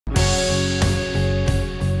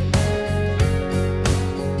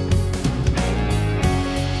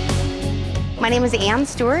My name is Ann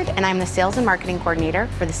Stewart, and I'm the Sales and Marketing Coordinator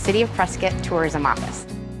for the City of Prescott Tourism Office.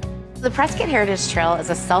 The Prescott Heritage Trail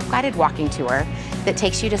is a self-guided walking tour that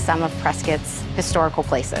takes you to some of Prescott's historical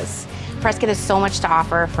places. Prescott has so much to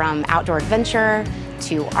offer, from outdoor adventure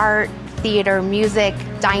to art, theater, music,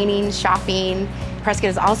 dining, shopping.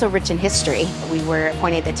 Prescott is also rich in history. We were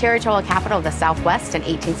appointed the territorial capital of the Southwest in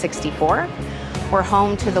 1864. We're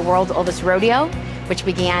home to the world's oldest rodeo, which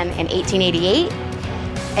began in 1888.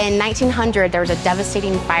 In 1900, there was a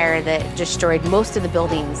devastating fire that destroyed most of the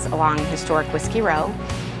buildings along historic Whiskey Row.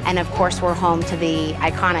 And of course, we're home to the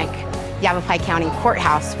iconic Yavapai County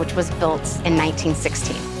Courthouse, which was built in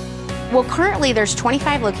 1916. Well, currently there's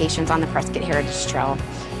 25 locations on the Prescott Heritage Trail.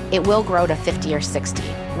 It will grow to 50 or 60.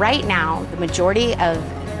 Right now, the majority of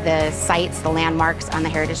the sites, the landmarks on the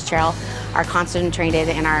Heritage Trail, are concentrated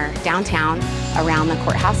in our downtown around the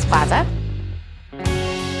Courthouse Plaza.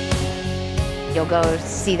 You'll go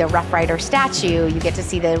see the Rough Rider statue, you get to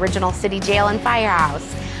see the original city jail and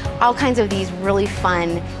firehouse, all kinds of these really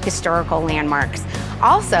fun historical landmarks.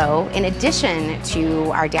 Also, in addition to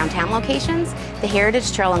our downtown locations, the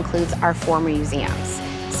Heritage Trail includes our 4 museums.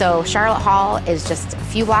 So Charlotte Hall is just a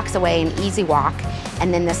few blocks away, an easy walk,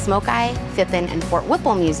 and then the Smoke Eye, Phippen, and Fort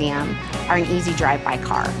Whipple Museum are an easy drive by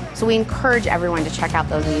car. So we encourage everyone to check out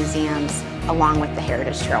those museums along with the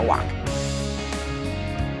Heritage Trail walk.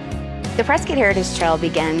 The Prescott Heritage Trail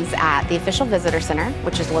begins at the official visitor center,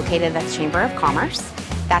 which is located at the Chamber of Commerce.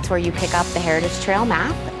 That's where you pick up the Heritage Trail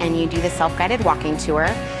map and you do the self-guided walking tour.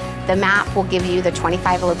 The map will give you the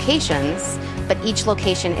 25 locations, but each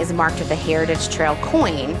location is marked with a Heritage Trail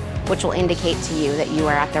coin, which will indicate to you that you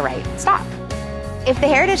are at the right stop. If the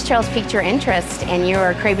Heritage Trails piqued your interest and you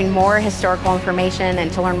are craving more historical information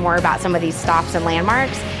and to learn more about some of these stops and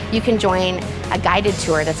landmarks, you can join a guided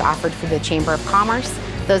tour that's offered through the Chamber of Commerce.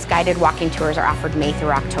 Those guided walking tours are offered May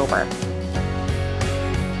through October.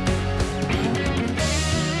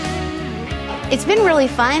 It's been really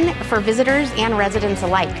fun for visitors and residents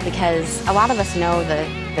alike because a lot of us know the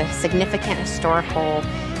significant historical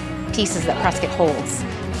pieces that Prescott holds,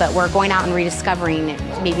 but we're going out and rediscovering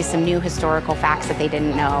maybe some new historical facts that they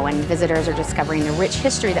didn't know, and visitors are discovering the rich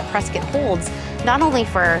history that Prescott holds, not only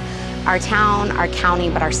for our town, our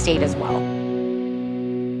county, but our state as well.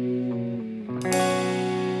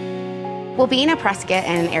 Well, being a Prescott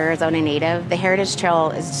and Arizona native, the Heritage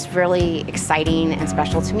Trail is just really exciting and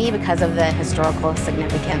special to me because of the historical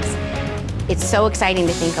significance. It's so exciting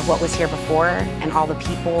to think of what was here before and all the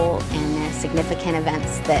people and the significant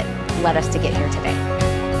events that led us to get here today.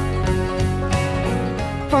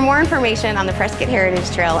 For more information on the Prescott Heritage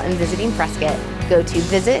Trail and visiting Prescott, go to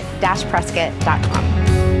visit-prescott.com.